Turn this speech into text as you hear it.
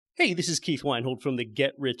Hey, this is Keith Weinhold from the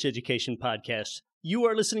Get Rich Education Podcast. You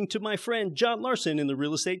are listening to my friend John Larson in the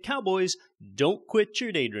Real Estate Cowboys. Don't quit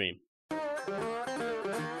your daydream.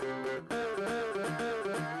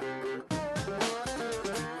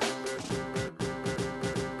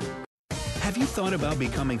 Have you thought about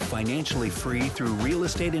becoming financially free through real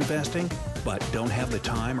estate investing, but don't have the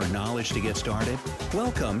time or knowledge to get started?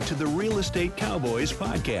 Welcome to the Real Estate Cowboys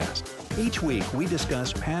podcast. Each week, we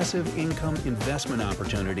discuss passive income investment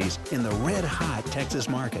opportunities in the red-hot Texas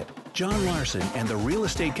market. John Larson and the Real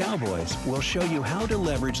Estate Cowboys will show you how to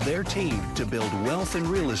leverage their team to build wealth in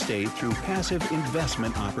real estate through passive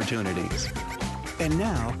investment opportunities. And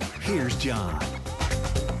now, here's John.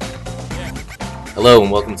 Hello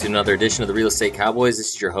and welcome to another edition of the Real Estate Cowboys.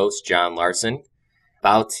 This is your host, John Larson.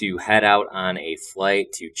 About to head out on a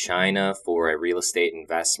flight to China for a real estate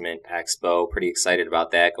investment expo. Pretty excited about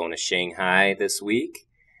that. Going to Shanghai this week.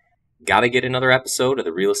 Got to get another episode of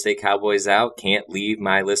the Real Estate Cowboys out. Can't leave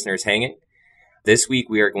my listeners hanging. This week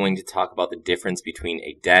we are going to talk about the difference between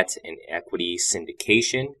a debt and equity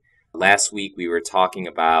syndication. Last week we were talking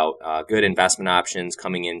about good investment options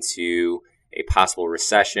coming into a possible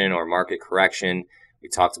recession or market correction. We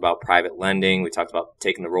talked about private lending. We talked about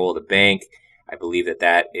taking the role of the bank. I believe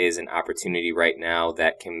that is an opportunity right now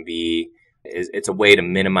that can be, it's a way to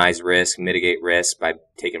minimize risk, mitigate risk by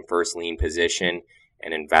taking first lien position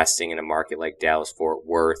and investing in a market like Dallas-Fort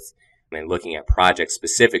Worth and looking at projects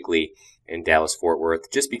specifically in Dallas-Fort Worth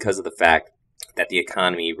just because of the fact that the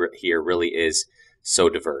economy here really is so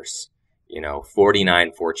diverse.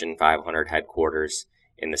 49 Fortune 500 headquarters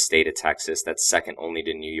in the state of Texas. That's second only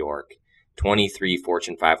to New York. 23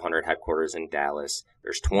 Fortune 500 headquarters in Dallas.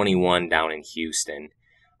 There's 21 down in Houston,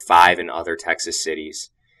 5 in other Texas cities.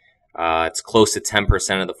 It's close to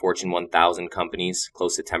 10% of the Fortune 1000 companies.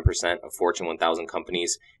 Close to 10% of Fortune 1000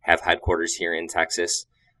 companies have headquarters here in Texas.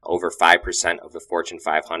 Over 5% of the Fortune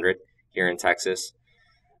 500 here in Texas.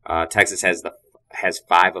 Texas has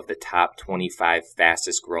 5 of the top 25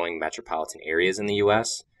 fastest growing metropolitan areas in the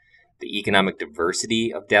U.S. The economic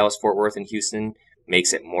diversity of Dallas-Fort Worth and Houston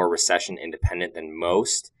makes it more recession independent than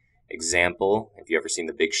most. Example, if you ever seen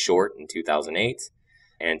The Big Short in 2008,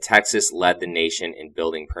 and Texas led the nation in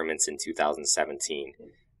building permits in 2017.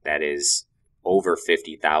 That is over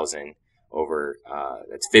 50,000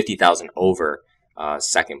 that's 50,000 over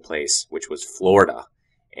second place, which was Florida,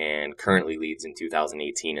 and currently leads in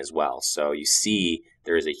 2018 as well. So you see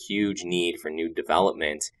there is a huge need for new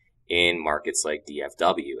development in markets like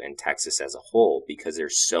DFW and Texas as a whole because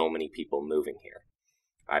there's so many people moving here.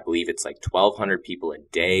 I believe it's like 1,200 people a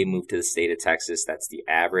day move to the state of Texas. That's the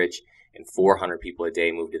average. And 400 people a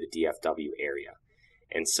day move to the DFW area.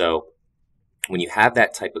 And so when you have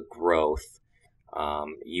that type of growth,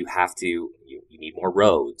 you need more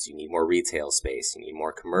roads, you need more retail space, you need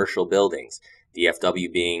more commercial buildings.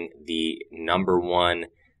 DFW being the number one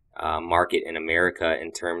market in America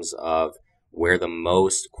in terms of where the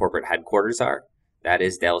most corporate headquarters are, that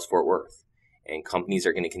is Dallas-Fort Worth. And companies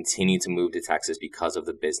are going to continue to move to Texas because of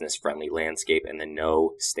the business-friendly landscape and the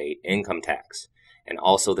no state income tax, and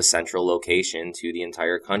also the central location to the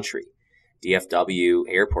entire country. DFW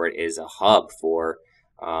Airport is a hub for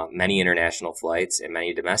many international flights and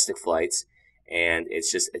many domestic flights, and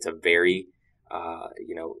it's a very,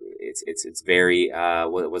 it's very,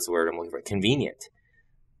 what's the word I'm looking for? Convenient.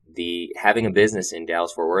 Having a business in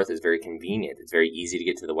Dallas-Fort Worth is very convenient. It's very easy to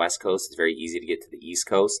get to the West Coast. It's very easy to get to the East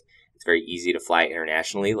Coast. It's very easy to fly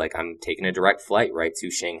internationally. Like I'm taking a direct flight right to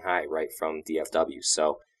Shanghai, right from DFW.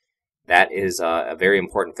 So that is a very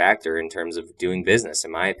important factor in terms of doing business, in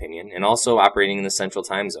my opinion. And also operating in the central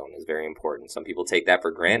time zone is very important. Some people take that for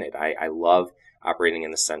granted. I love operating in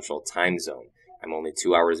the central time zone. I'm only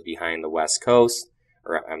 2 hours behind the West Coast,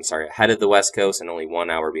 ahead of the West Coast and only 1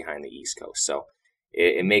 hour behind the East Coast. So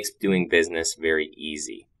it makes doing business very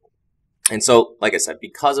easy. And so, like I said,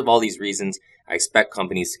 because of all these reasons, I expect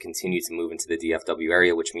companies to continue to move into the DFW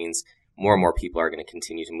area, which means more and more people are going to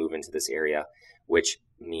continue to move into this area, which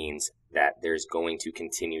means that there's going to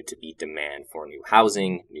continue to be demand for new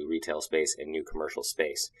housing, new retail space, and new commercial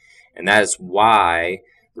space. And that is why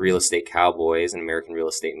Real Estate Cowboys and American Real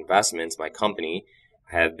Estate Investments, my company,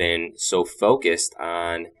 have been so focused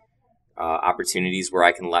on opportunities where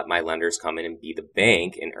I can let my lenders come in and be the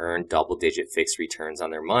bank and earn double-digit fixed returns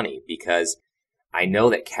on their money, because I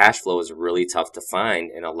know that cash flow is really tough to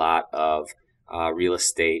find in a lot of real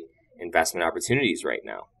estate investment opportunities right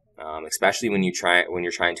now, especially when you're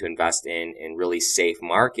trying to invest in really safe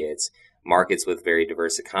markets with very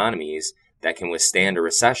diverse economies that can withstand a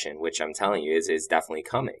recession, which I'm telling you is definitely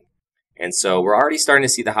coming. And so we're already starting to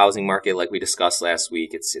see the housing market, like we discussed last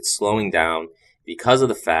week. It's slowing down. because of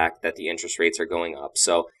the fact that the interest rates are going up.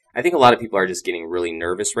 So I think a lot of people are just getting really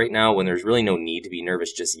nervous right now when there's really no need to be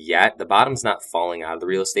nervous just yet. The bottom's not falling out of the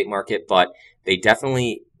real estate market, but we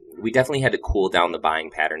definitely had to cool down the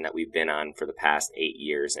buying pattern that we've been on for the past 8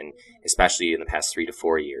 years, and especially in the past 3 to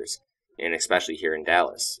 4 years, and especially here in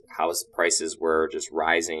Dallas. House prices were just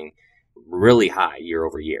rising really high year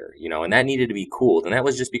over year, and that needed to be cooled. And that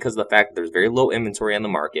was just because of the fact that there's very low inventory on the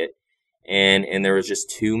market, and there was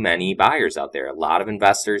just too many buyers out there. A lot of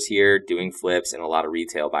investors here doing flips and a lot of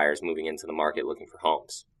retail buyers moving into the market looking for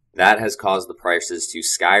homes. That has caused the prices to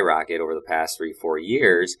skyrocket over the past 3-4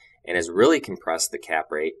 years and has really compressed the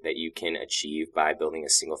cap rate that you can achieve by building a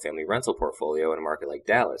single-family rental portfolio in a market like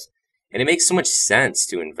Dallas. And it makes so much sense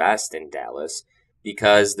to invest in Dallas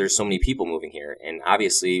because there's so many people moving here. And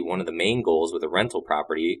obviously, one of the main goals with a rental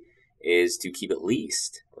property is to keep it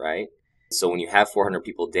leased, right? So when you have 400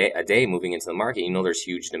 people a day moving into the market, there's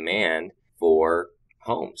huge demand for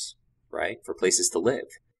homes, right? For places to live.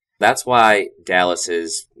 That's why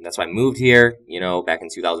that's why I moved here, back in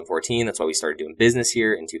 2014. That's why we started doing business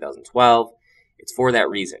here in 2012. It's for that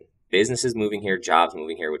reason. Businesses moving here, jobs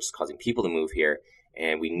moving here, which is causing people to move here.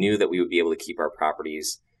 And we knew that we would be able to keep our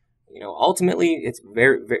properties, ultimately it's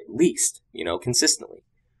very, very leased, consistently.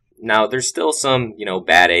 Now, there's still some,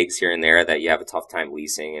 bad eggs here and there that you have a tough time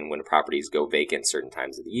leasing. And when properties go vacant certain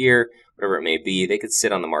times of the year, whatever it may be, they could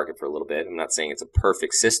sit on the market for a little bit. I'm not saying it's a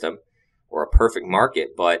perfect system or a perfect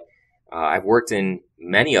market, but I've worked in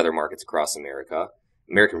many other markets across America.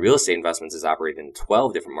 American Real Estate Investments has operated in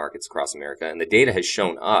 12 different markets across America. And the data has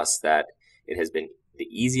shown us that it has been the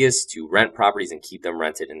easiest to rent properties and keep them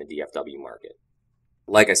rented in the DFW market.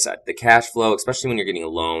 Like I said, the cash flow, especially when you're getting a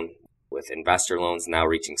loan, with investor loans now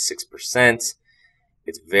reaching 6%,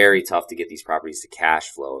 it's very tough to get these properties to cash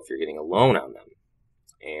flow if you're getting a loan on them.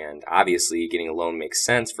 And obviously, getting a loan makes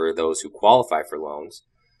sense for those who qualify for loans.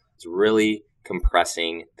 It's really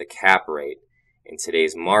compressing the cap rate in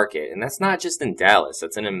today's market. And that's not just in Dallas.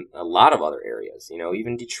 That's in a lot of other areas.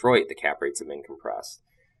 Even Detroit, the cap rates have been compressed.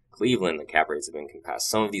 Cleveland, the cap rates have been compressed.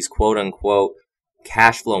 Some of these quote-unquote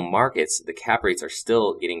cash flow markets, the cap rates are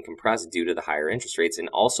still getting compressed due to the higher interest rates, and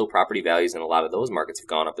also property values in a lot of those markets have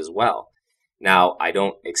gone up as well. Now, I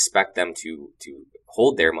don't expect them to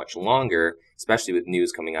hold there much longer, especially with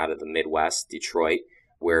news coming out of the Midwest, Detroit,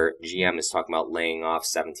 where GM is talking about laying off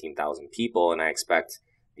 17,000 people, and I expect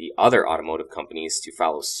the other automotive companies to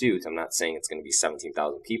follow suit. I'm not saying it's going to be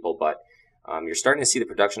 17,000 people, but you're starting to see the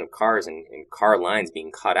production of cars and car lines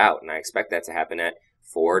being cut out, and I expect that to happen at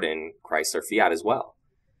Ford and Chrysler Fiat as well.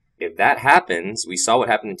 If that happens, we saw what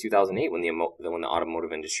happened in 2008 when the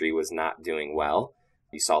automotive industry was not doing well.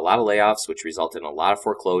 You saw a lot of layoffs, which resulted in a lot of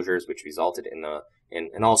foreclosures, which resulted in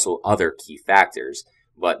and also other key factors.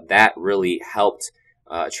 But that really helped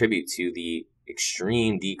attribute to the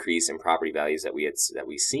extreme decrease in property values that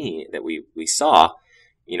we saw,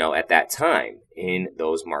 at that time in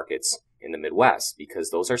those markets in the Midwest,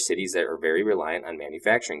 because those are cities that are very reliant on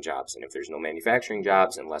manufacturing jobs. And if there's no manufacturing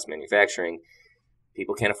jobs and less manufacturing,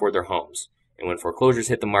 people can't afford their homes. And when foreclosures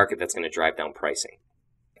hit the market, that's going to drive down pricing.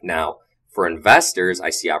 Now, for investors,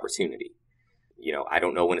 I see opportunity. I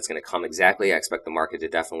don't know when it's going to come exactly. I expect the market to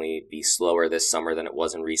definitely be slower this summer than it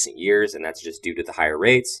was in recent years, and that's just due to the higher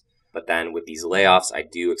rates. But then with these layoffs, I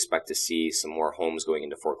do expect to see some more homes going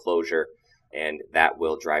into foreclosure, and that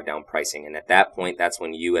will drive down pricing. And at that point, that's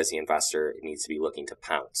when you as the investor needs to be looking to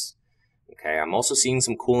pounce. Okay, I'm also seeing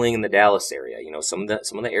some cooling in the Dallas area. Some of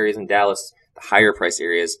the areas in Dallas, the higher price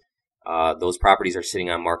areas, those properties are sitting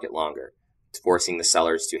on market longer, forcing the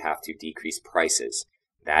sellers to have to decrease prices.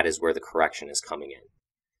 That is where the correction is coming in.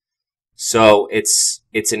 So it's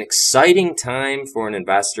an exciting time for an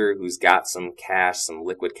investor who's got some cash, some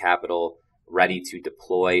liquid capital ready to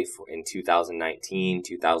deploy in 2019,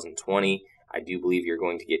 2020. I do believe you're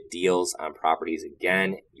going to get deals on properties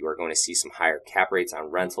again. You are going to see some higher cap rates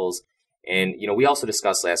on rentals. And, we also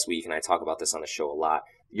discussed last week, and I talk about this on the show a lot,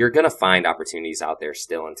 you're going to find opportunities out there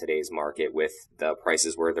still in today's market with the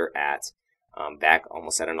prices where they're at, back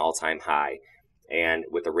almost at an all-time high. And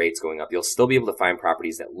with the rates going up, you'll still be able to find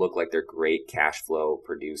properties that look like they're great cash flow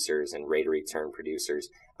producers and rate of return producers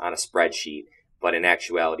on a spreadsheet. But in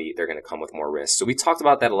actuality, they're going to come with more risk. So we talked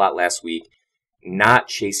about that a lot last week. Not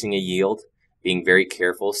chasing a yield, being very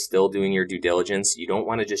careful, still doing your due diligence. You don't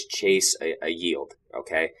want to just chase a yield,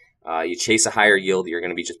 okay? You chase a higher yield, you're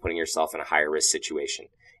going to be just putting yourself in a higher risk situation.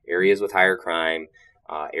 Areas with higher crime,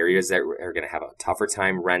 areas that are going to have a tougher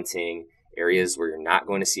time renting, areas where you're not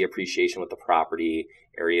going to see appreciation with the property,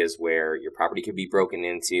 areas where your property could be broken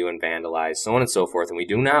into and vandalized, so on and so forth. And we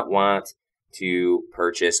do not want to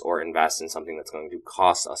purchase or invest in something that's going to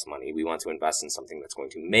cost us money. We want to invest in something that's going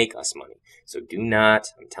to make us money. So do not,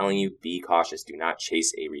 I'm telling you, be cautious. Do not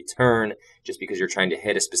chase a return just because you're trying to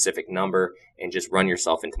hit a specific number and just run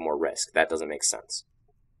yourself into more risk. That doesn't make sense.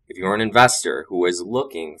 If you're an investor who is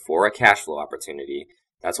looking for a cash flow opportunity,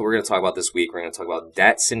 that's what we're going to talk about this week. We're going to talk about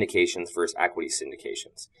debt syndications versus equity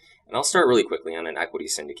syndications. And I'll start really quickly on an equity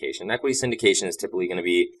syndication. Equity syndication is typically going to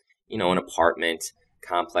be, an apartment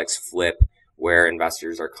complex flip where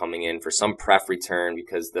investors are coming in for some pref return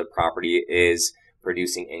because the property is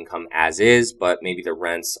producing income as is, but maybe the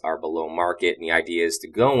rents are below market. And the idea is to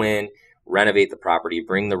go in, renovate the property,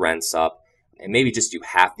 bring the rents up, and maybe just do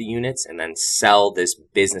half the units and then sell this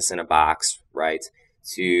business in a box, right,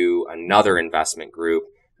 to another investment group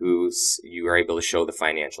who's you are able to show the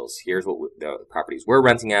financials. Here's what the properties we're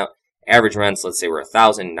renting out. Average rents, let's say we're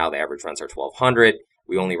 $1,000. Now the average rents are $1,200.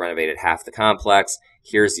 We only renovated half the complex.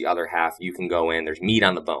 Here's the other half. You can go in. There's meat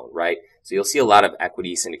on the bone, right? So you'll see a lot of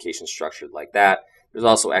equity syndication structured like that. There's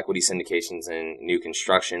also equity syndications in new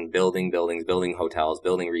construction, building buildings, building hotels,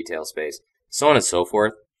 building retail space, so on and so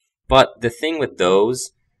forth. But the thing with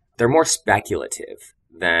those, they're more speculative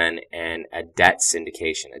than a debt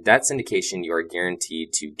syndication. A debt syndication, you are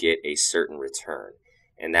guaranteed to get a certain return,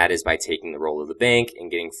 and that is by taking the role of the bank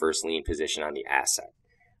and getting first lien position on the asset.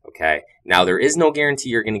 Okay. Now, there is no guarantee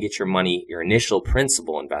you're going to get your money, your initial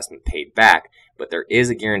principal investment paid back, but there is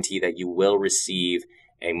a guarantee that you will receive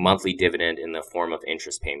a monthly dividend in the form of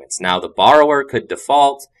interest payments. Now, the borrower could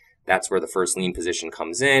default. That's where the first lien position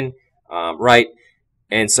comes in, right?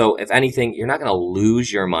 And so, if anything, you're not going to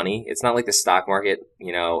lose your money. It's not like the stock market,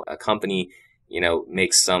 a company,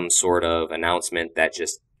 makes some sort of announcement that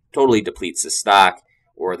just totally depletes the stock,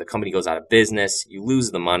 or the company goes out of business. You lose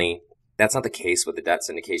the money. That's not the case with the debt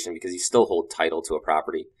syndication because you still hold title to a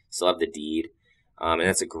property, still have the deed, and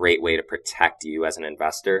that's a great way to protect you as an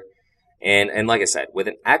investor. And like I said, with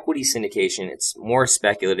an equity syndication, it's more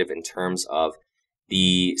speculative in terms of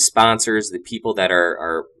the sponsors, the people that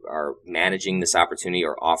are managing this opportunity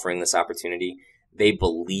or offering this opportunity. They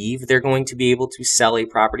believe they're going to be able to sell a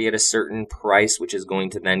property at a certain price, which is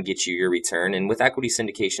going to then get you your return. And with equity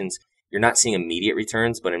syndications, you're not seeing immediate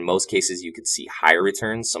returns, but in most cases, you could see higher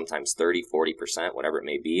returns, sometimes 30, 40%, whatever it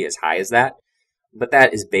may be, as high as that. But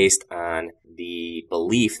that is based on the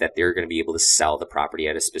belief that they're going to be able to sell the property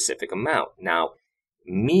at a specific amount. Now,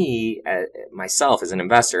 myself as an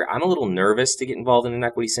investor, I'm a little nervous to get involved in an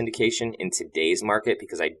equity syndication in today's market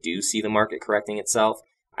because I do see the market correcting itself.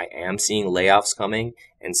 I am seeing layoffs coming.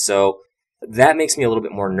 And so that makes me a little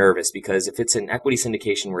bit more nervous because if it's an equity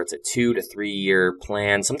syndication where it's a 2 to 3 year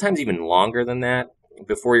plan, sometimes even longer than that,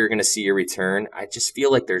 before you're going to see your return, I just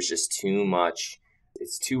feel like there's just too much.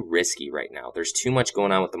 It's too risky right now. There's too much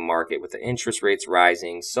going on with the market, with the interest rates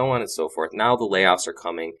rising, so on and so forth. Now the layoffs are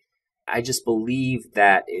coming. I just believe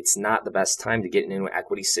that it's not the best time to get into an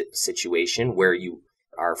equity situation where you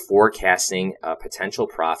are forecasting a potential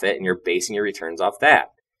profit and you're basing your returns off that.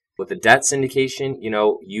 With the debt syndication,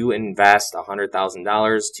 you invest $100,000,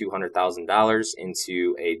 $200,000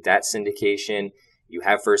 into a debt syndication. You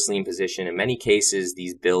have first lien position. In many cases,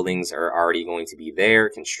 these buildings are already going to be there,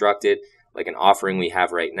 constructed. Like an offering we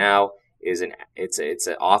have right now is it's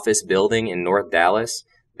an office building in North Dallas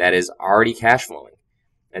that is already cash flowing.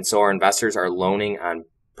 And so our investors are loaning on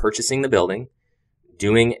purchasing the building,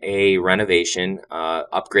 doing a renovation,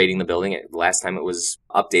 upgrading the building. The last time it was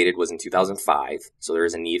updated was in 2005. So there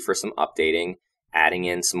is a need for some updating, adding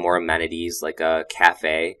in some more amenities like a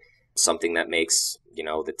cafe, something that makes,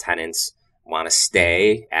 the tenants want to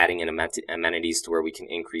stay, adding in amenities to where we can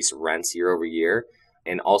increase rents year over year.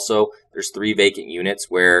 And also there's 3 vacant units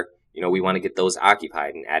where, we want to get those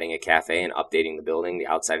occupied, and adding a cafe and updating the building, the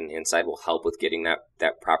outside and the inside, will help with getting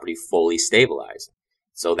that property fully stabilized.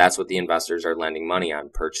 So that's what the investors are lending money on,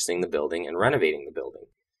 purchasing the building and renovating the building.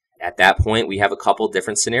 At that point, we have a couple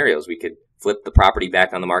different scenarios. We could flip the property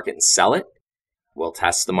back on the market and sell it. We'll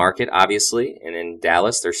test the market, obviously. And in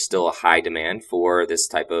Dallas, there's still a high demand for this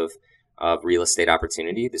type of real estate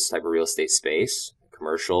opportunity, this type of real estate space,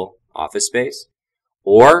 commercial office space.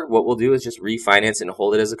 Or what we'll do is just refinance and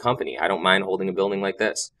hold it as a company. I don't mind holding a building like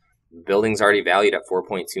this. The building's already valued at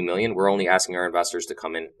 $4.2 million. We're only asking our investors to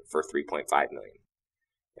come in for $3.5 million.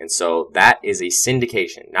 And so that is a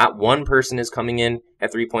syndication. Not one person is coming in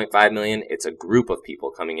at $3.5 million. It's a group of people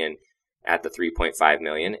coming in at the $3.5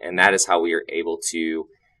 million. And that is how we are able to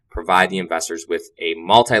provide the investors with a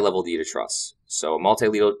multi-level deed of trust. So a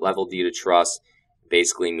multi-level deed of trust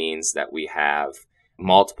basically means that we have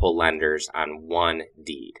multiple lenders on one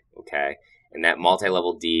deed, okay? And that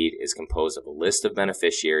multi-level deed is composed of a list of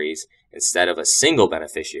beneficiaries instead of a single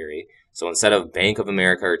beneficiary. So instead of Bank of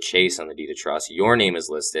America or Chase on the deed of trust, your name is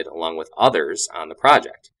listed along with others on the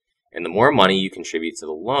project. And the more money you contribute to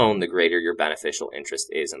the loan, the greater your beneficial interest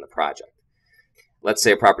is in the project. Let's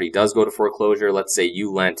say a property does go to foreclosure. Let's say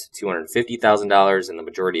you lent $250,000 and the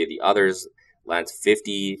majority of the others lent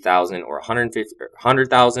 $50,000 or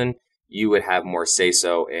 $100,000. You would have more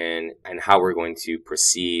say-so in how we're going to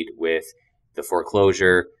proceed with the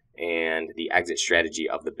foreclosure and the exit strategy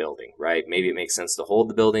of the building, right? Maybe it makes sense to hold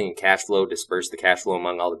the building and cash flow, disperse the cash flow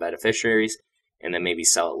among all the beneficiaries, and then maybe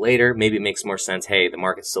sell it later. Maybe it makes more sense, hey, the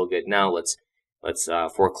market's still good now, let's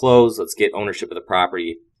foreclose, let's get ownership of the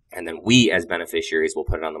property, and then we as beneficiaries will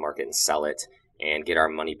put it on the market and sell it and get our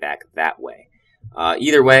money back that way.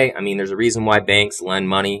 Either way, I mean, there's a reason why banks lend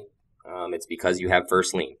money. It's because you have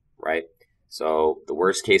first lien, right? So the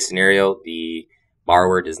worst case scenario, the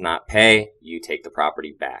borrower does not pay, you take the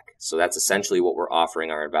property back. So that's essentially what we're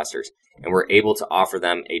offering our investors. And we're able to offer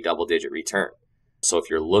them a double-digit return. So if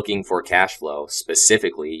you're looking for cash flow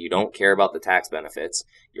specifically, you don't care about the tax benefits,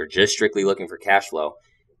 you're just strictly looking for cash flow,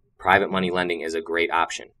 private money lending is a great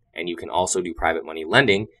option. And you can also do private money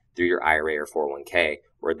lending through your IRA or 401k,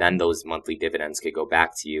 where then those monthly dividends could go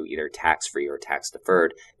back to you either tax-free or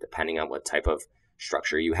tax-deferred, depending on what type of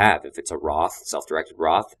structure you have. If it's a Roth, self-directed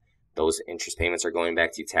Roth, those interest payments are going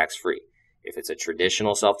back to you tax-free. If it's a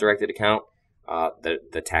traditional self-directed account,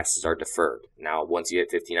 the taxes are deferred. Now, once you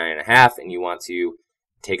hit 59.5 and you want to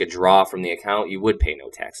take a draw from the account, you would pay no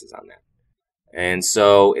taxes on that. And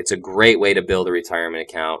so it's a great way to build a retirement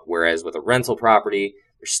account, whereas with a rental property,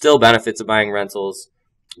 there's still benefits of buying rentals,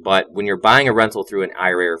 but when you're buying a rental through an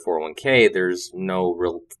IRA or 401k, there's no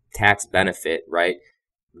real tax benefit, right?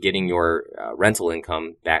 Getting your rental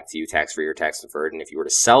income back to you tax-free or tax-deferred. And if you were to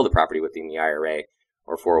sell the property within the IRA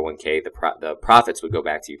or 401k, the profits would go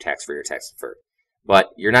back to you tax-free or tax-deferred.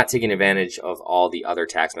 But you're not taking advantage of all the other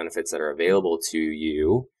tax benefits that are available to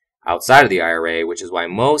you outside of the IRA, which is why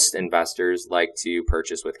most investors like to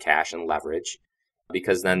purchase with cash and leverage,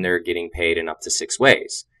 because then they're getting paid in up to 6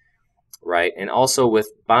 ways, right? And also with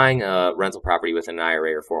buying a rental property within an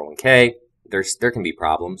IRA or 401k, there can be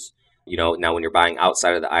problems. You know, now when you're buying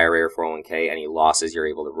outside of the IRA or 401k, any losses you're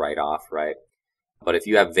able to write off, right? But if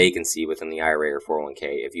you have vacancy within the IRA or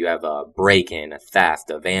 401k, if you have a break-in, a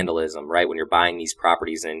theft, a vandalism, right? When you're buying these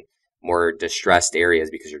properties in more distressed areas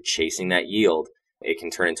because you're chasing that yield, it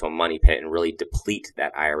can turn into a money pit and really deplete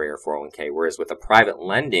that IRA or 401k. Whereas with a private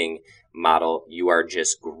lending model, you are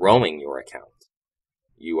just growing your account.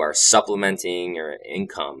 You are supplementing your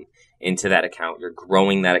income into that account. You're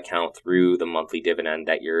growing that account through the monthly dividend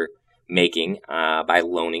that you're making by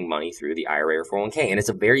loaning money through the IRA or 401k. And it's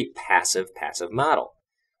a very passive model.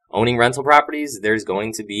 Owning rental properties, there's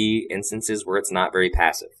going to be instances where it's not very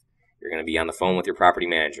passive. You're going to be on the phone with your property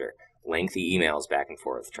manager, lengthy emails back and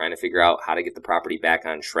forth, trying to figure out how to get the property back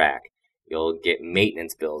on track. You'll get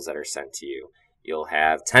maintenance bills that are sent to you. You'll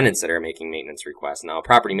have tenants that are making maintenance requests. Now, a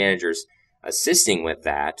property manager's assisting with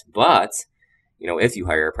that, but you know, if you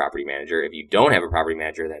hire a property manager, if you don't have a property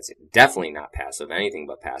manager that's definitely not passive, anything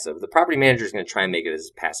but passive, the property manager is going to try and make it as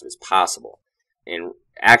passive as possible. In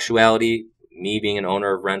actuality, me being an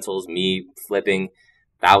owner of rentals, me flipping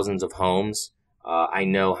thousands of homes, I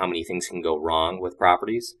know how many things can go wrong with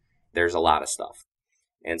properties. There's a lot of stuff.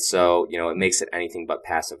 And so, you know, it makes it anything but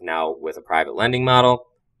passive. Now, with a private lending model,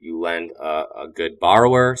 you lend a good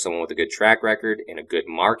borrower, someone with a good track record in a good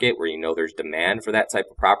market where you know there's demand for that type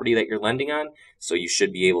of property that you're lending on. So you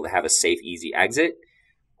should be able to have a safe, easy exit.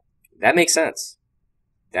 That makes sense.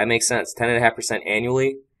 10.5%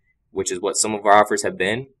 annually, which is what some of our offers have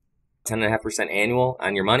been. 10.5% annual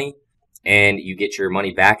on your money. And you get your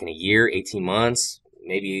money back in a year, 18 months.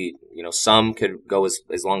 Maybe, you know, some could go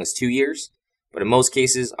as long as 2 years. But in most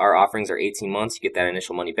cases, our offerings are 18 months. You get that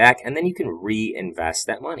initial money back, and then you can reinvest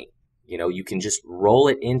that money. You know, you can just roll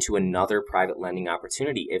it into another private lending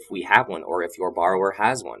opportunity if we have one or if your borrower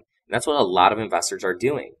has one. And that's what a lot of investors are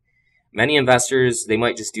doing. Many investors, they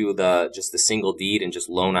might just do the single deed and just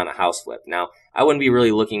loan on a house flip. Now, I wouldn't be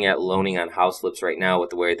really looking at loaning on house flips right now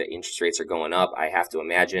with the way that interest rates are going up. I have to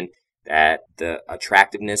imagine that the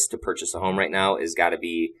attractiveness to purchase a home right now has got to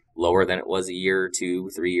be lower than it was a year or 2,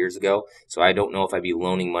 3 years ago. So I don't know if I'd be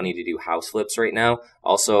loaning money to do house flips right now.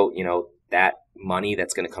 Also, you know, that money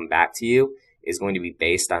that's going to come back to you is going to be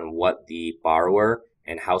based on what the borrower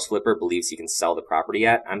and house flipper believes he can sell the property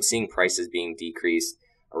at. I'm seeing prices being decreased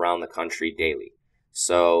around the country daily.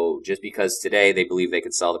 So just because today they believe they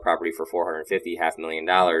could sell the property for $450,000,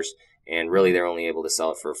 $500,000, and really they're only able to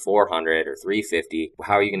sell it for $400,000 or $350,000,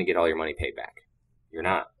 how are you going to get all your money paid back? You're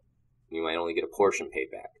not. You might only get a portion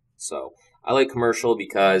paid back. So I like commercial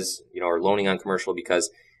because, you know, or loaning on commercial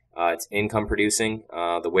because It's income producing.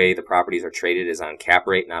 The way the properties are traded is on cap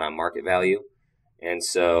rate, not on market value. And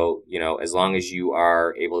so, as long as you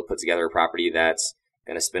are able to put together a property that's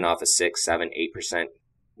going to spin off a 6, 7, 8%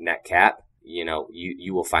 net cap,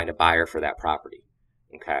 you will find a buyer for that property.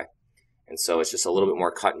 Okay. And so it's just a little bit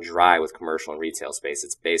more cut and dry with commercial and retail space.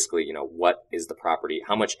 It's basically, what is the property,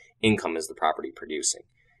 how much income is the property producing?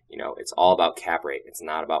 It's all about cap rate. It's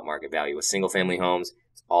not about market value. With single family homes,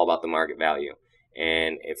 it's all about the market value.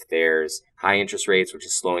 And if there's high interest rates, which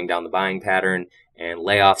is slowing down the buying pattern, and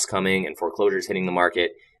layoffs coming and foreclosures hitting the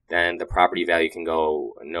market, then the property value can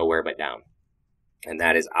go nowhere but down. And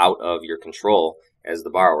that is out of your control as the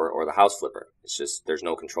borrower or the house flipper. It's just, there's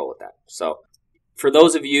no control with that. So for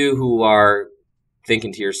those of you who are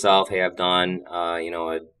thinking to yourself, hey, I've done,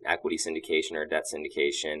 an equity syndication or a debt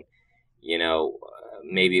syndication,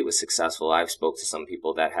 maybe it was successful. I've spoke to some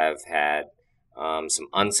people that have had some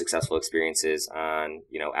unsuccessful experiences on,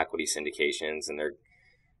 equity syndications, and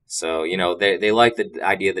they like the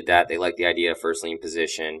idea of the debt. They like the idea of first lien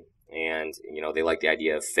position, and, they like the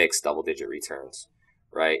idea of fixed double-digit returns,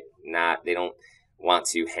 right? They don't want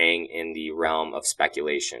to hang in the realm of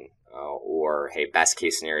speculation, or, hey, best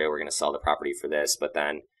case scenario, we're going to sell the property for this, but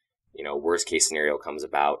then, worst case scenario comes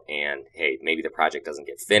about, and, hey, maybe the project doesn't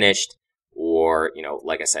get finished, or,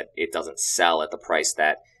 like I said, it doesn't sell at the price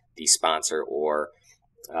that the sponsor or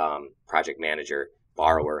project manager,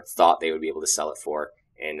 borrower thought they would be able to sell it for.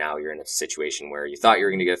 And now you're in a situation where you thought you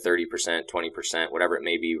were going to get a 30%, 20%, whatever it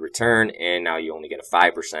may be return, and now you only get a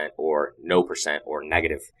 5% or no percent or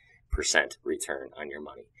negative percent return on your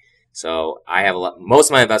money. So most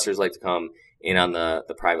of my investors like to come in on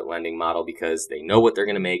the private lending model because they know what they're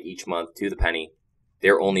going to make each month to the penny.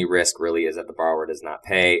 Their only risk really is that the borrower does not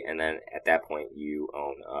pay, and then at that point you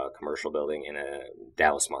own a commercial building in a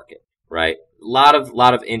Dallas market, right? A lot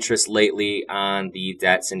of interest lately on the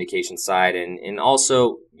debt syndication side, and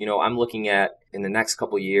also, I'm looking at in the next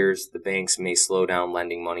couple of years the banks may slow down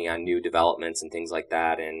lending money on new developments and things like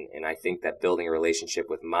that, and I think that building a relationship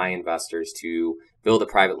with my investors to build a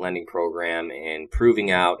private lending program and proving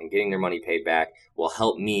out and getting their money paid back will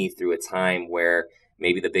help me through a time where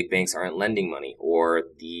maybe the big banks aren't lending money, or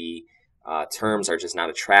the terms are just not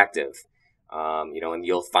attractive, and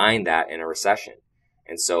you'll find that in a recession.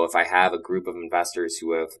 And so if I have a group of investors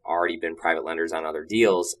who have already been private lenders on other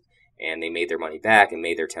deals and they made their money back and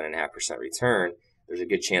made their 10.5% return, there's a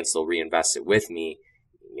good chance they'll reinvest it with me,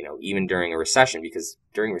 even during a recession, because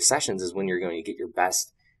during recessions is when you're going to get your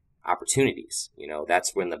best opportunities.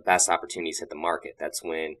 That's when the best opportunities hit the market. That's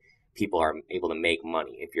when people are able to make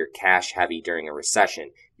money. If you're cash heavy during a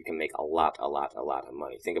recession, you can make a lot of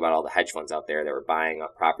money. Think about all the hedge funds out there that were buying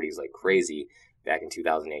up properties like crazy back in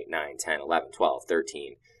 2008, 9, 10, 11, 12,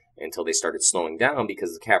 13, until they started slowing down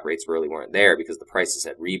because the cap rates really weren't there, because the prices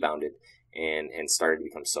had rebounded and started to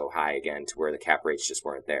become so high again to where the cap rates just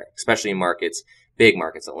weren't there, especially in markets, big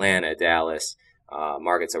markets, Atlanta, Dallas,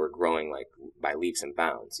 markets that were growing like by leaps and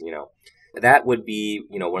bounds. That would be,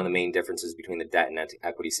 one of the main differences between the debt and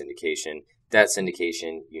equity syndication. Debt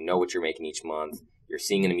syndication, what you're making each month. You're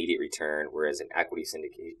seeing an immediate return, whereas an equity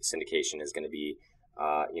syndication is going to be,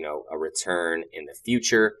 a return in the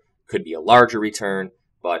future. Could be a larger return,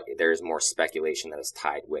 but there's more speculation that is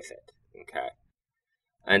tied with it. Okay.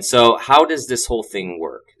 And so how does this whole thing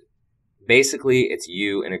work? Basically, it's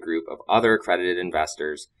you and a group of other accredited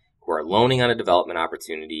investors who are loaning on a development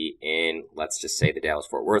opportunity in, let's just say, the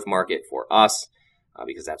Dallas-Fort Worth market for us,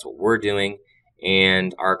 because that's what we're doing.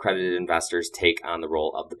 And our accredited investors take on the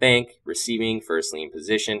role of the bank, receiving first lien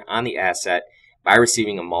position on the asset by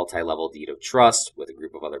receiving a multi-level deed of trust with a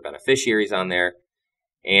group of other beneficiaries on there.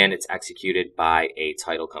 And it's executed by a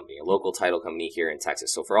title company, a local title company here in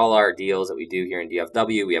Texas. So for all our deals that we do here in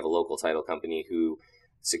DFW, we have a local title company who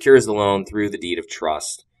secures the loan through the deed of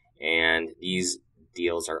trust. And these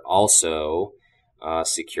deals are also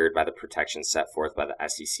secured by the protections set forth by the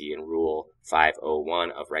SEC in Rule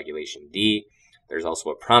 501 of Regulation D. There's also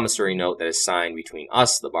a promissory note that is signed between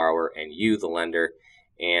us, the borrower, and you, the lender,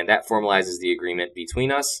 and that formalizes the agreement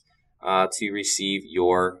between us to receive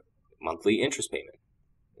your monthly interest payment.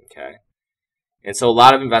 Okay. And so a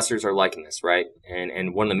lot of investors are liking this, right?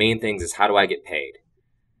 And one of the main things is, how do I get paid?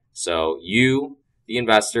 So you, the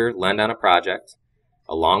investor, lend on a project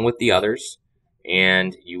along with the others,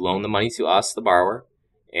 and you loan the money to us, the borrower,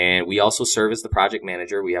 and we also serve as the project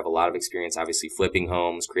manager. We have a lot of experience, obviously, flipping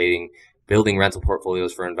homes, building rental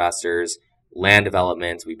portfolios for investors, land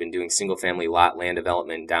development. We've been doing single-family lot land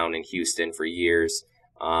development down in Houston for years,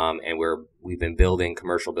 and we've been building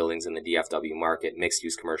commercial buildings in the DFW market,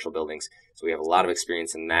 mixed-use commercial buildings. So we have a lot of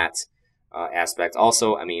experience in that aspect.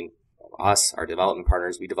 Also, us, our development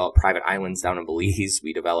partners, we develop private islands down in Belize.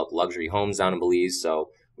 We develop luxury homes down in Belize. So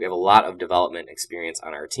we have a lot of development experience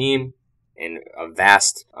on our team and a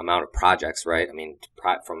vast amount of projects, right? I mean,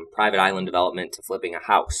 from private island development to flipping a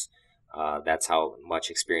house. That's how much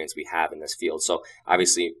experience we have in this field. So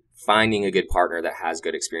obviously finding a good partner that has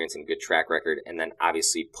good experience and good track record, and then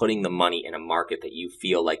obviously putting the money in a market that you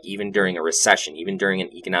feel like even during a recession, even during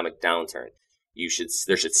an economic downturn,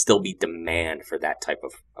 there should still be demand for that type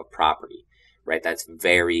of property, right? That's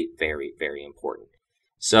very, very, very important.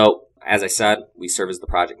 So as I said, we serve as the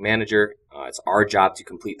project manager. It's our job to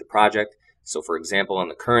complete the project. So for example, on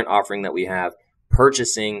the current offering that we have,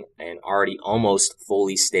 purchasing an already almost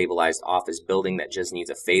fully stabilized office building that just needs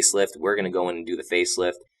a facelift, we're going to go in and do the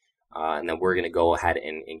facelift. And then we're going to go ahead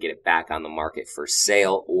and get it back on the market for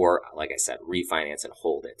sale, or like I said, refinance and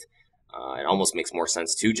hold it. It almost makes more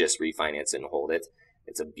sense to just refinance and hold it.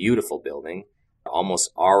 It's a beautiful building,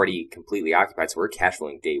 almost already completely occupied. So we're cash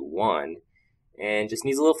flowing day one and just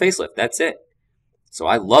needs a little facelift. That's it. So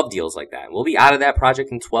I love deals like that. We'll be out of that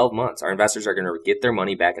project in 12 months. Our investors are going to get their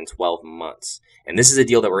money back in 12 months. And this is a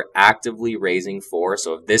deal that we're actively raising for.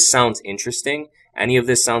 So if this sounds interesting, any of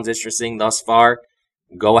this sounds interesting thus far,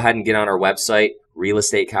 go ahead and get on our website,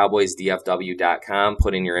 realestatecowboysdfw.com.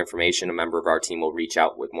 Put in your information. A member of our team will reach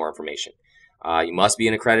out with more information. You must be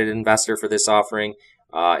an accredited investor for this offering.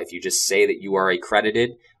 If you just say that you are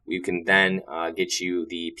accredited, we can then get you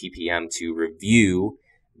the PPM to review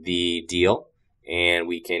the deal. And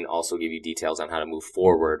we can also give you details on how to move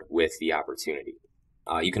forward with the opportunity.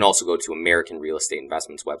 You can also go to American Real Estate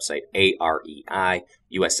Investments website,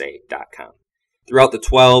 AREIUSA.com. Throughout the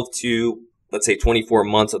 12 to, let's say, 24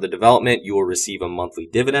 months of the development, you will receive a monthly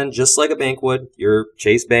dividend, just like a bank would. Your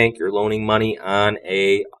Chase Bank, you're loaning money on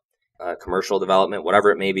a commercial development, whatever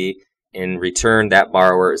it may be. In return, that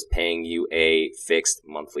borrower is paying you a fixed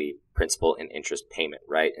monthly principal and interest payment,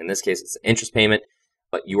 right? In this case, it's an interest payment,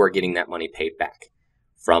 but you are getting that money paid back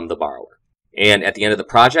from the borrower. And at the end of the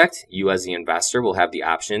project, you as the investor will have the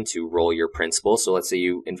option to roll your principal. So let's say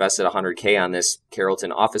you invested $100K on this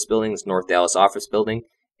Carrollton office building, this North Dallas office building,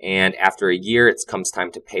 and after a year, it comes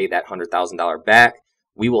time to pay that $100,000 back.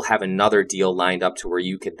 We will have another deal lined up to where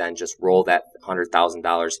you could then just roll that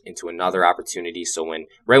 $100,000 into another opportunity. So right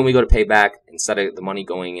when we go to pay back, instead of the money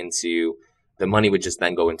would just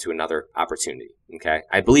then go into another opportunity. Okay.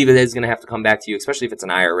 I believe it is going to have to come back to you, especially if it's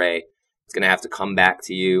an IRA. It's going to have to come back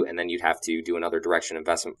to you, and then you'd have to do another direction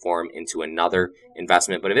investment form into another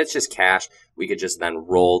investment. But if it's just cash, we could just then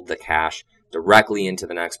roll the cash directly into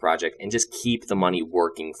the next project and just keep the money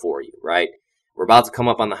working for you, right? We're about to come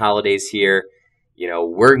up on the holidays here. You know,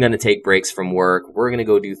 we're going to take breaks from work. We're going to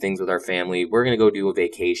go do things with our family. We're going to go do a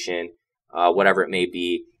vacation, whatever it may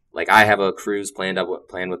be. Like I have a cruise planned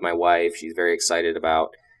with my wife. She's very excited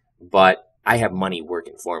about, but I have money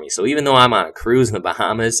working for me. So even though I'm on a cruise in the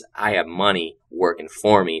Bahamas, I have money working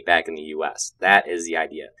for me back in the U.S. That is the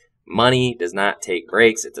idea. Money does not take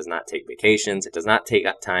breaks. It does not take vacations. It does not take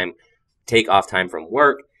off time from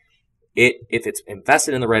work. If it's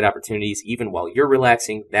invested in the right opportunities, even while you're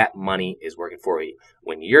relaxing, that money is working for you.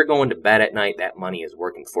 When you're going to bed at night, that money is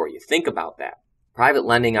working for you. Think about that. Private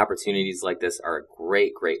lending opportunities like this are a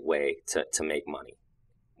great, great way to make money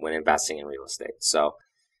when investing in real estate. So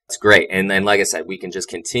it's great. And then, like I said, we can just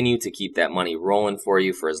continue to keep that money rolling for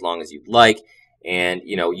you for as long as you'd like. And,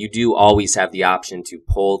 you know, you do always have the option to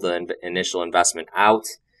pull the initial investment out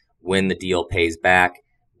when the deal pays back.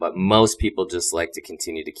 But most people just like to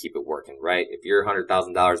continue to keep it working, right? If your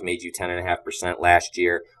 $100,000 made you 10.5% last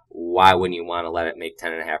year, why wouldn't you want to let it make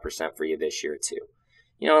 10.5% for you this year too?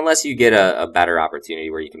 You know, unless you get a better opportunity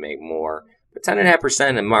where you can make more. But 10.5%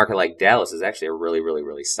 in a market like Dallas is actually a really, really,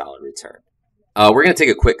 really solid return. We're going to take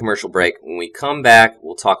a quick commercial break. When we come back,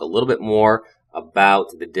 we'll talk a little bit more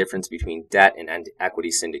about the difference between debt and equity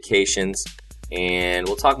syndications. And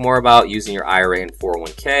we'll talk more about using your IRA and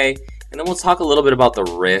 401k. And then we'll talk a little bit about the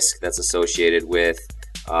risk that's associated with,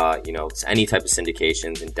 any type of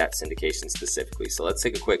syndications and debt syndication specifically. So let's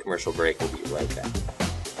take a quick commercial break. We'll be right back.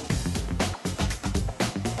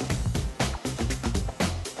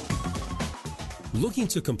 Looking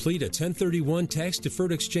to complete a 1031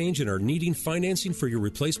 tax-deferred exchange and are needing financing for your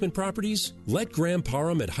replacement properties? Let Graham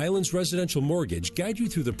Parham at Highlands Residential Mortgage guide you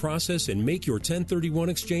through the process and make your 1031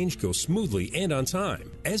 exchange go smoothly and on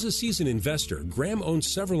time. As a seasoned investor, Graham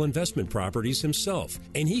owns several investment properties himself,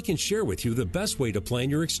 and he can share with you the best way to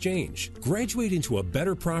plan your exchange. Graduate into a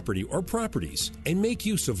better property or properties and make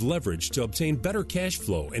use of leverage to obtain better cash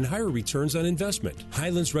flow and higher returns on investment.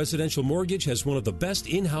 Highlands Residential Mortgage has one of the best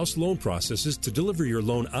in-house loan processes to deliver your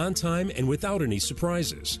loan on time and without any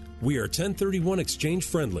surprises. We are 1031 exchange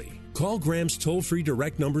friendly. Call Graham's toll-free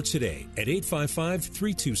direct number today at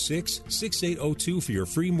 855-326-6802 for your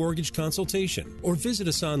free mortgage consultation, or visit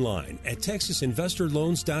us online at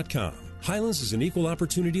texasinvestorloans.com. Highlands is an equal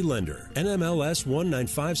opportunity lender, NMLS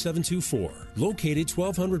 195724, located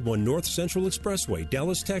 1201 North Central Expressway,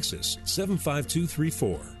 Dallas, Texas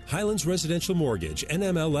 75234. Highlands Residential Mortgage,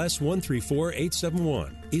 NMLS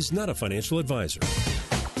 134871, is not a financial advisor.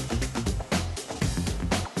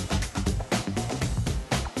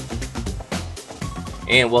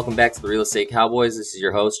 And welcome back to the Real Estate Cowboys. This is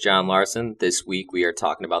your host, John Larson. This week we are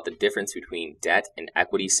talking about the difference between debt and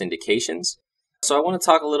equity syndications. So I want to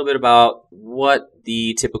talk a little bit about what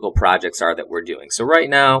the typical projects are that we're doing. So right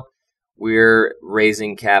now we're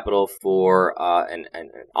raising capital for an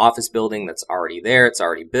office building that's already there. It's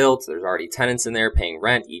already built. There's already tenants in there paying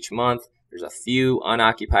rent each month. There's a few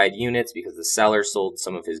unoccupied units because the seller sold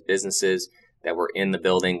some of his businesses that were in the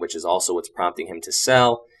building, which is also what's prompting him to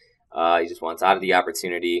sell. He just wants out of the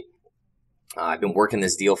opportunity. I've been working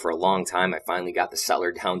this deal for a long time. I finally got the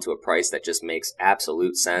seller down to a price that just makes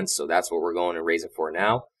absolute sense. So that's what we're going to raise it for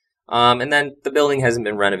now. And then the building hasn't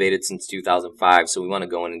been renovated since 2005. So we want to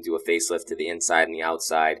go in and do a facelift to the inside and the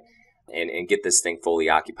outside and get this thing fully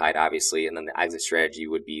occupied, obviously. And then the exit strategy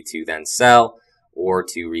would be to then sell or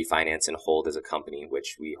to refinance and hold as a company,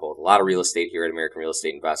 which we hold a lot of real estate here at American Real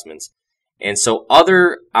Estate Investments. And so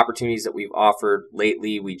other opportunities that we've offered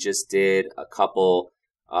lately, we just did a couple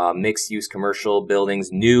mixed-use commercial buildings,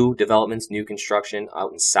 new developments, new construction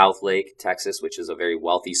out in Southlake, Texas, which is a very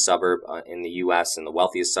wealthy suburb in the U.S. and the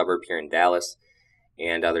wealthiest suburb here in Dallas.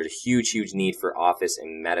 And there's a huge need for office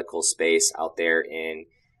and medical space out there in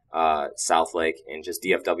Southlake and just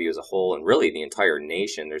DFW as a whole, and really the entire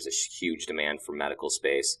nation. There's a huge demand for medical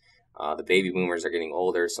space. The baby boomers are getting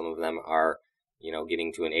older. Some of them are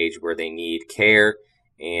getting to an age where they need care,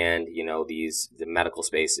 and, the medical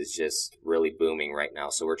space is just really booming right now.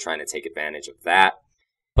 So we're trying to take advantage of that.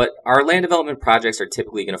 But our land development projects are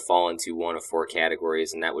typically going to fall into one of four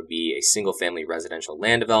categories, and that would be a single-family residential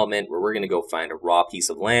land development where we're going to go find a raw piece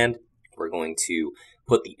of land. We're going to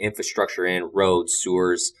put the infrastructure in, roads,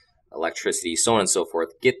 sewers, electricity, so on and so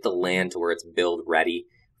forth, get the land to where it's build ready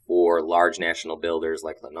for large national builders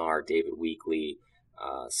like Lennar, David Weekley,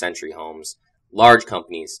 Century Homes, large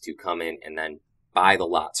companies to come in and then buy the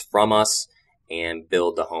lots from us and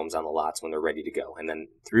build the homes on the lots when they're ready to go. And then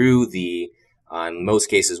through in most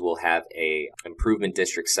cases, we'll have a improvement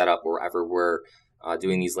district set up wherever we're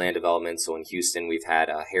doing these land developments. So in Houston, we've had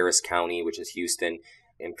Harris County, which is Houston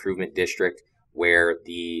Improvement District, where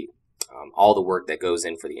all the work that goes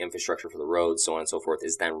in for the infrastructure, for the roads, so on and so forth,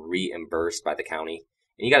 is then reimbursed by the county.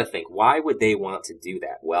 And you got to think, why would they want to do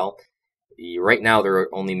that? Well, right now, they're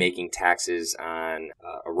only making taxes on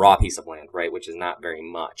a raw piece of land, right, which is not very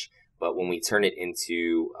much. But when we turn it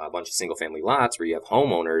into a bunch of single-family lots where you have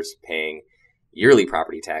homeowners paying yearly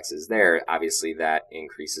property taxes there, obviously that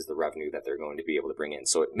increases the revenue that they're going to be able to bring in.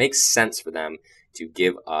 So it makes sense for them to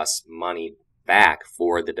give us money back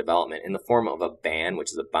for the development in the form of a BAN,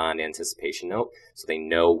 which is a bond anticipation note. So they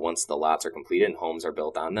know once the lots are completed and homes are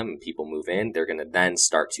built on them and people move in, they're going to then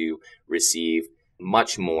start to receive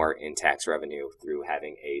much more in tax revenue through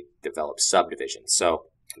having a developed subdivision. So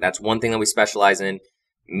that's one thing that we specialize in,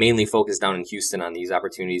 mainly focused down in Houston on these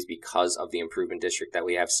opportunities because of the improvement district that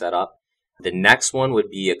we have set up. The next one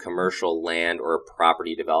would be a commercial land or a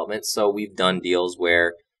property development. So we've done deals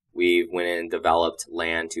where we went in and developed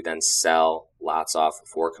land to then sell lots off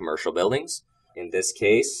for commercial buildings. In this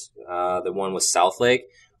case, the one with Southlake,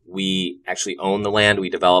 we actually own the land, we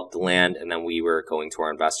developed the land, and then we were going to our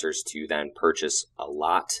investors to then purchase a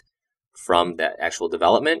lot from that actual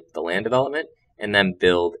development, the land development, and then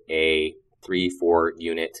build a 3-4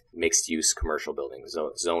 unit mixed-use commercial building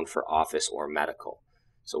zoned for office or medical.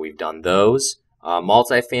 So we've done those.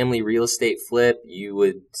 Multifamily real estate flip, you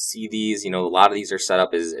would see these, a lot of these are set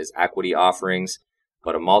up as equity offerings,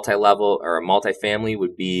 but a multi-level or a multifamily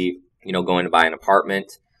would be, going to buy an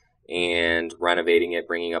apartment and renovating it,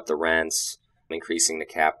 bringing up the rents, increasing the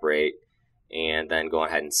cap rate, and then going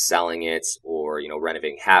ahead and selling it, or,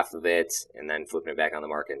 renovating half of it and then flipping it back on the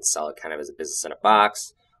market and sell it kind of as a business in a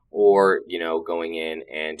box, or, going in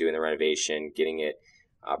and doing the renovation, getting it,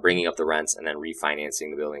 bringing up the rents, and then refinancing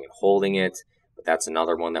the building and holding it. But that's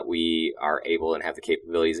another one that we are able and have the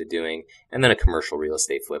capabilities of doing. And then a commercial real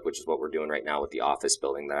estate flip, which is what we're doing right now with the office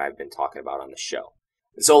building that I've been talking about on the show.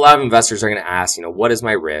 And so a lot of investors are going to ask, what is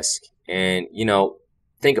my risk? And,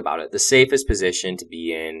 think about it. The safest position to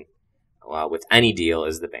be in with any deal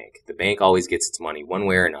is the bank. The bank always gets its money one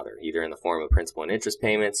way or another, either in the form of principal and interest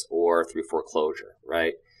payments or through foreclosure,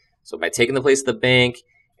 right? So by taking the place of the bank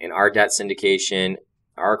and our debt syndication,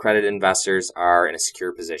 Our accredited investors are in a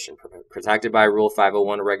secure position, protected by Rule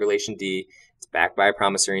 501 of Regulation D. It's backed by a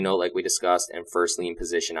promissory note like we discussed, and first lien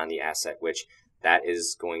position on the asset, which that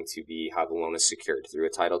is going to be how the loan is secured. Through a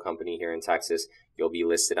title company here in Texas, you'll be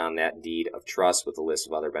listed on that deed of trust with a list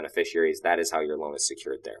of other beneficiaries. That is how your loan is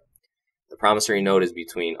secured there. The promissory note is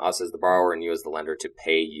between us as the borrower and you as the lender to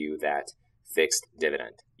pay you that fixed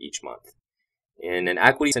dividend each month. In an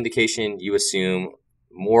equity syndication, you assume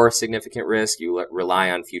more significant risk. You rely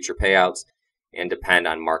on future payouts and depend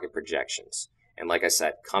on market projections. And like I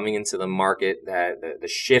said, coming into the market, that the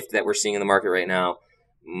shift that we're seeing in the market right now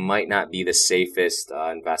might not be the safest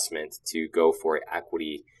investment to go for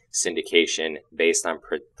equity syndication based on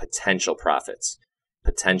potential profits,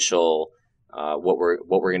 potential what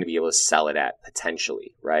we're going to be able to sell it at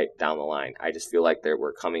potentially right down the line. I just feel like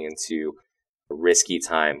we're coming into a risky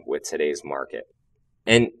time with today's market.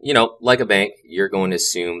 And, like a bank, you're going to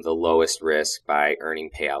assume the lowest risk by earning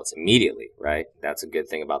payouts immediately, right? That's a good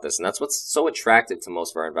thing about this. And that's what's so attractive to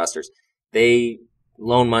most of our investors. They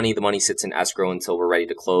loan money, the money sits in escrow until we're ready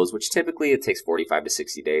to close, which typically it takes 45 to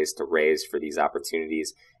 60 days to raise for these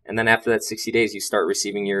opportunities. And then after that 60 days, you start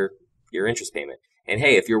receiving your interest payment. And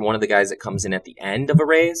hey, if you're one of the guys that comes in at the end of a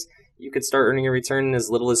raise, you could start earning a return in as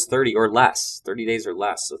little as 30 days or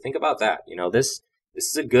less. So think about that. This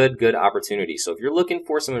is a good opportunity. So if you're looking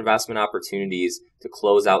for some investment opportunities to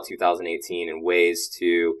close out 2018 and ways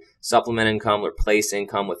to supplement income, replace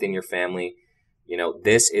income within your family,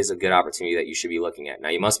 this is a good opportunity that you should be looking at. Now,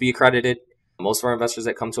 you must be accredited. Most of our investors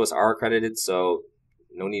that come to us are accredited, so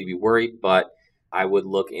no need to be worried, but I would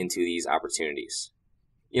look into these opportunities.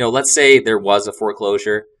 Let's say there was a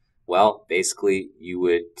foreclosure. Well, basically, you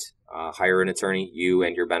would hire an attorney. You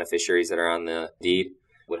and your beneficiaries that are on the deed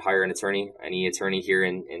would hire an attorney. Any attorney here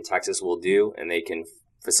in Texas will do, and they can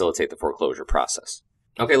facilitate the foreclosure process.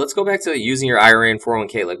 Okay, let's go back to using your IRA and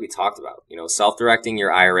 401k like we talked about. Self-directing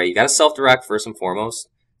your IRA. You got to self-direct first and foremost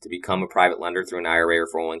to become a private lender through an IRA or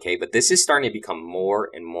 401k, but this is starting to become more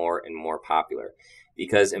and more and more popular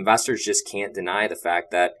because investors just can't deny the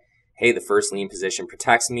fact that, hey, the first lien position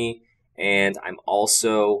protects me, and I'm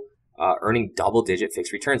also earning double-digit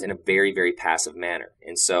fixed returns in a very, very passive manner.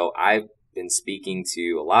 And so I've been speaking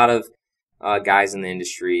to a lot of guys in the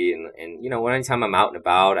industry, and anytime I'm out and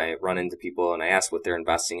about, I run into people and I ask what they're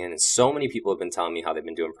investing in, and so many people have been telling me how they've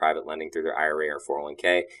been doing private lending through their IRA or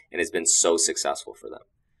 401k, and it's been so successful for them.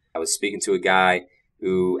 I was speaking to a guy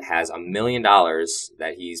who has $1 million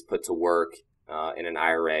that he's put to work in an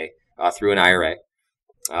IRA, through an IRA,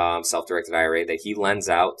 self-directed IRA, that he lends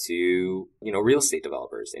out to, real estate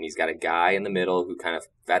developers. And he's got a guy in the middle who kind of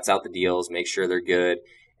vets out the deals, makes sure they're good,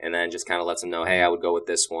 and then just kind of lets him know, hey, I would go with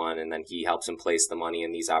this one. And then he helps him place the money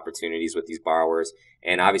in these opportunities with these borrowers.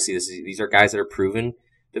 And obviously, these are guys that are proven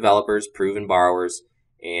developers, proven borrowers,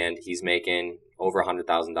 and he's making over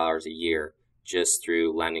 $100,000 a year just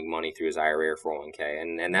through lending money through his IRA or 401k.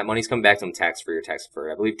 And that money's coming back to him tax-free or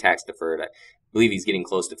tax-deferred. I believe tax-deferred. I believe he's getting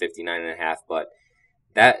close to 59.5, but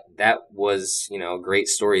that was, a great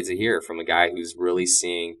story to hear from a guy who's really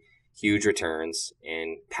seeing huge returns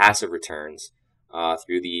and passive returns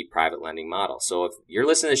through the private lending model. So if you're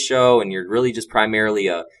listening to the show and you're really just primarily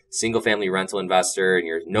a single family rental investor and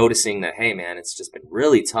you're noticing that, hey man, it's just been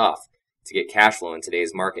really tough to get cash flow in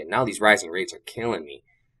today's market. Now these rising rates are killing me.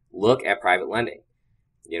 Look at private lending.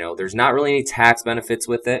 There's not really any tax benefits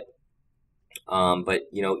with it. But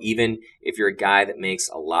even if you're a guy that makes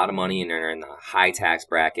a lot of money and you're in the high tax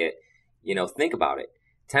bracket, think about it.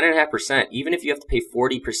 10.5%, even if you have to pay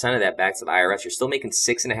 40% of that back to the IRS, you're still making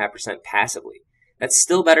 6.5% passively. That's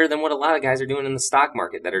still better than what a lot of guys are doing in the stock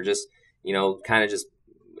market that are just, kind of just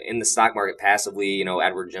in the stock market passively.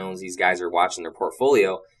 Edward Jones, these guys are watching their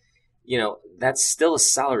portfolio. That's still a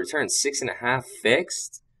solid return. 6.5%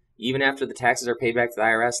 fixed, even after the taxes are paid back to the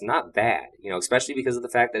IRS, not bad, especially because of the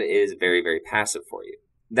fact that it is very, very passive for you.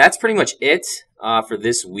 That's pretty much it for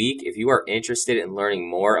this week. If you are interested in learning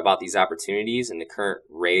more about these opportunities and the current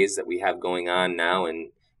raise that we have going on now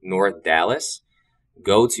in North Dallas,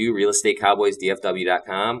 go to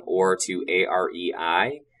realestatecowboysdfw.com or to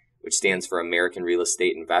AREI, which stands for American Real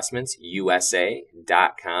Estate Investments,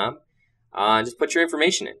 USA.com. Just put your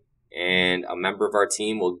information in, and a member of our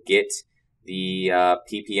team will get the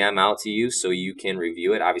PPM out to you so you can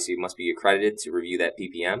review it. Obviously, you must be accredited to review that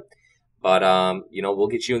PPM. But, we'll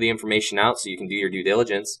get you the information out so you can do your due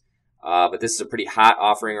diligence. But this is a pretty hot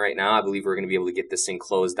offering right now. I believe we're going to be able to get this thing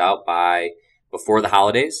closed out before the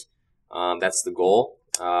holidays. That's the goal.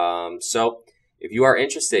 So if you are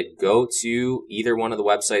interested, go to either one of the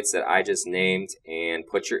websites that I just named and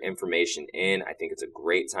put your information in. I think it's a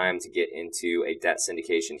great time to get into a debt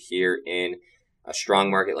syndication here in a strong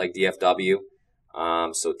market like DFW.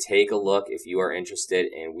 So take a look if you are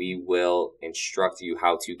interested, and we will instruct you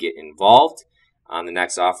how to get involved on the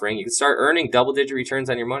next offering. You can start earning double-digit returns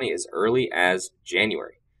on your money as early as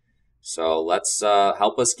January. So let's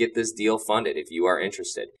help us get this deal funded if you are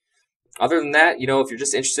interested. Other than that, if you're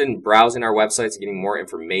just interested in browsing our websites and getting more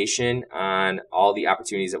information on all the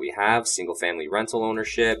opportunities that we have, single-family rental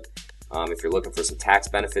ownership, if you're looking for some tax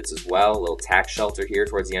benefits as well, a little tax shelter here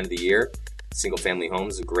towards the end of the year, single-family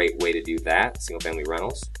homes is a great way to do that, single-family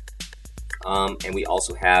rentals. And we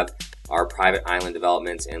also have our private island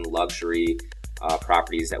developments and luxury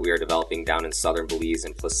properties that we are developing down in southern Belize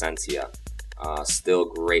and Placencia. Still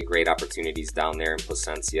great opportunities down there in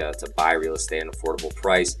Placencia to buy real estate at an affordable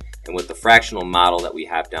price. And with the fractional model that we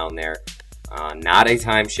have down there, not a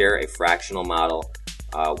timeshare, a fractional model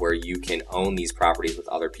where you can own these properties with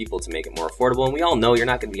other people to make it more affordable. And we all know you're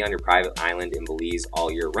not going to be on your private island in Belize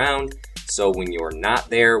all year round. So when you're not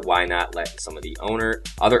there, why not let some of the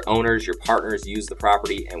other owners, your partners, use the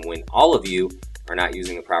property? And when all of you are not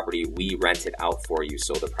using the property, we rent it out for you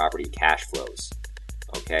so the property cash flows.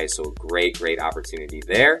 Okay, so great opportunity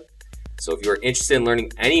there. So if you're interested in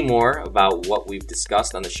learning any more about what we've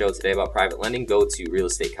discussed on the show today about private lending, go to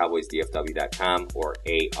realestatecowboysdfw.com or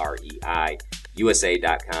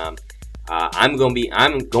AREIUSA.com. I'm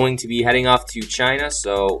going to be heading off to China,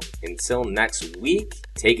 so until next week,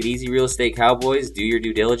 take it easy, Real Estate Cowboys. Do your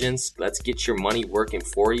due diligence. Let's get your money working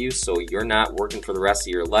for you so you're not working for the rest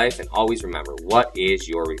of your life. And always remember, what is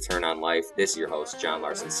your return on life? This is your host, John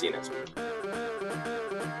Larson. See you next week.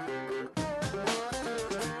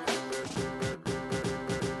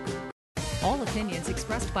 All opinions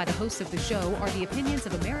expressed by the hosts of the show are the opinions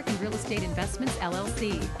of American Real Estate Investments,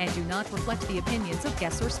 LLC, and do not reflect the opinions of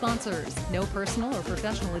guests or sponsors. No personal or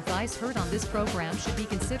professional advice heard on this program should be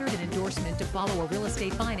considered an endorsement to follow a real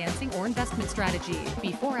estate financing or investment strategy.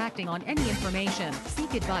 Before acting on any information,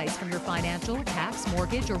 seek advice from your financial, tax,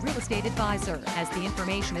 mortgage, or real estate advisor, as the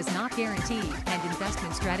information is not guaranteed and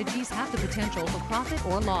investment strategies have the potential for profit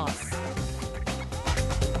or loss.